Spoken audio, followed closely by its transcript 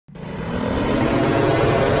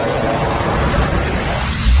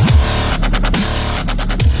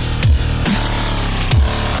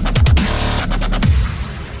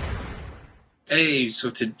Hey, so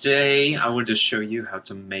today I wanted to show you how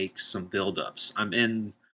to make some build-ups.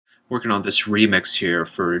 I'm working on this remix here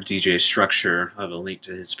for DJ Structure. I have a link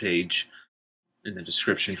to his page in the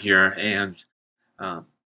description here, and um,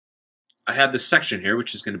 I have this section here,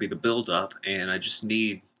 which is going to be the build-up, and I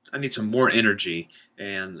need some more energy,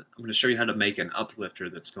 and I'm going to show you how to make an uplifter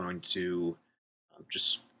that's going to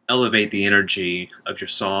just elevate the energy of your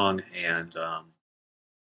song and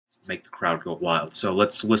make the crowd go wild. So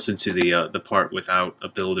let's listen to the part without a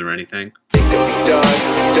build or anything. Done.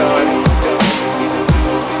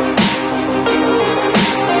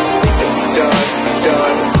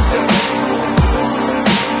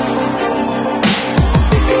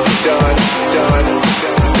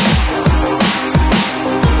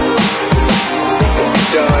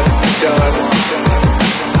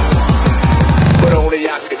 But only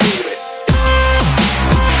I could do it.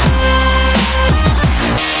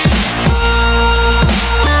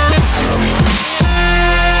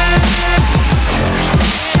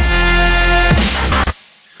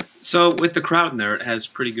 So with the crowd in there, it has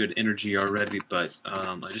pretty good energy already, but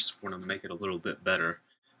I just want to make it a little bit better.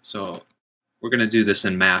 So we're going to do this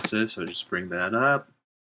in massive, so just bring that up.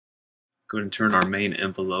 Go ahead and turn our main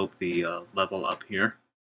envelope, the level up here.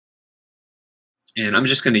 And I'm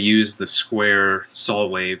just going to use the square saw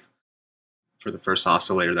wave for the first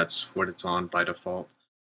oscillator. That's what it's on by default.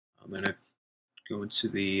 I'm going to go into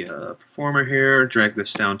the performer here, drag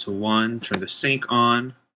this down to 1, turn the sync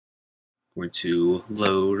on. I'm going to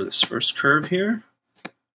load this first curve here.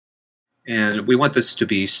 And we want this to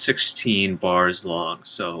be 16 bars long,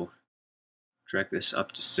 so drag this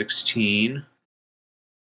up to 16.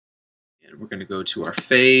 And we're going to go to our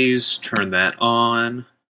phase, turn that on,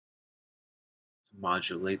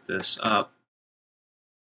 modulate this up.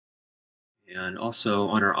 And also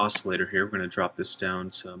on our oscillator here, we're going to drop this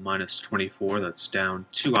down to -24. That's down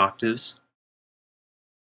 2 octaves.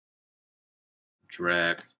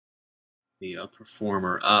 Drag the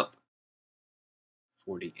performer up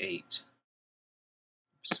 48.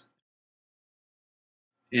 Oops.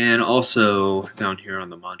 And also down here on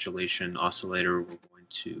the modulation oscillator, we're going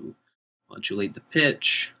to modulate the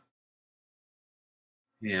pitch.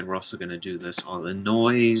 And we're also going to do this on the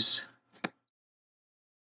noise,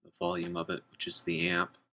 the volume of it, which is the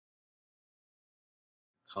amp.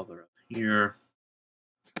 Color up here.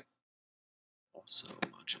 Also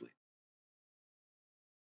modulate.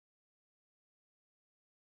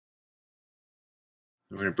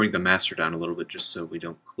 We're going to bring the master down a little bit just so we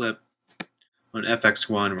don't clip. On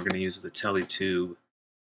FX1, we're going to use the Tele Tube.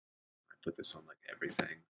 I put this on like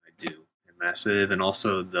everything I do in massive, and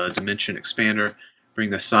also the dimension expander. Bring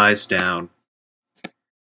the size down.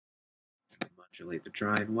 Modulate the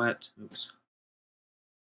dry and wet. Oops.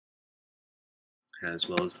 As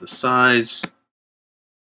well as the size.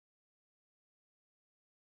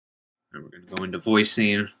 And we're going to go into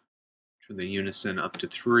voicing. Turn the unison up to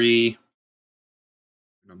 3.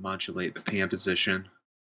 I'm going to modulate the pan position a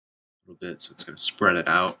little bit, so it's going to spread it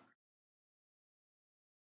out.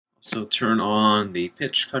 Also turn on the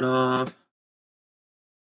pitch cutoff.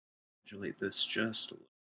 Modulate this just a little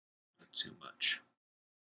bit too much.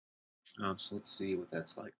 So let's see what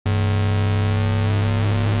that's like.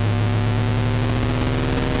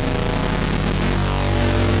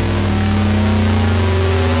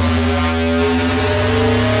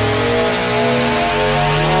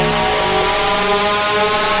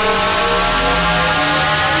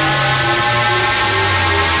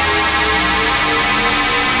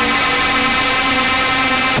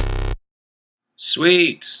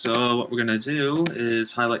 Sweet! So what we're going to do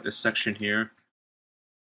is highlight this section here.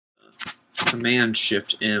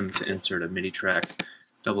 Command-Shift-M to insert a MIDI track.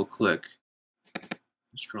 Double click.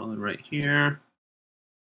 Just draw it right here.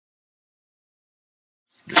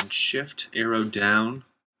 Then Shift arrow down.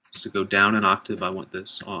 Just to go down an octave, I want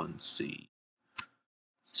this on C.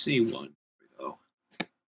 C1. There we go.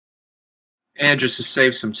 And just to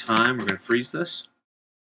save some time, we're going to freeze this.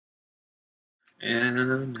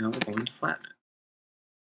 And now we're going to flatten it.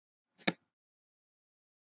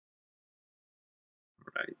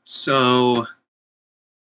 Right, so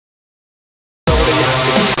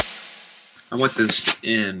I want this to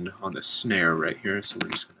end on the snare right here, so we're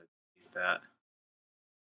just going to do that.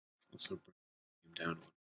 Also bring him down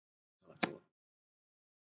one. That's a little.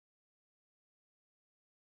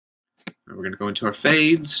 Now we're going to go into our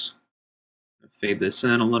fades, fade this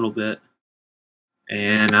in a little bit,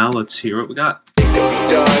 and now let's hear what we got.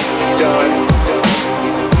 Done. done.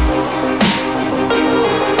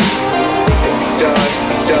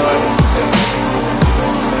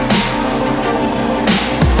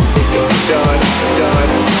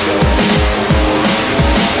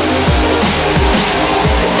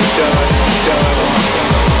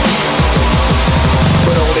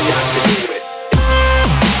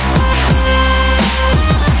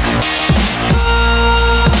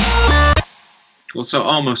 Well, so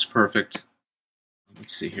almost perfect.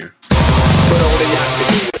 Let's see here.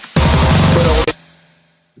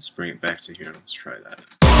 Let's bring it back to here. Let's try that.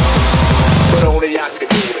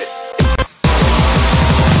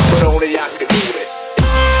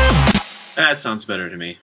 That sounds better to me.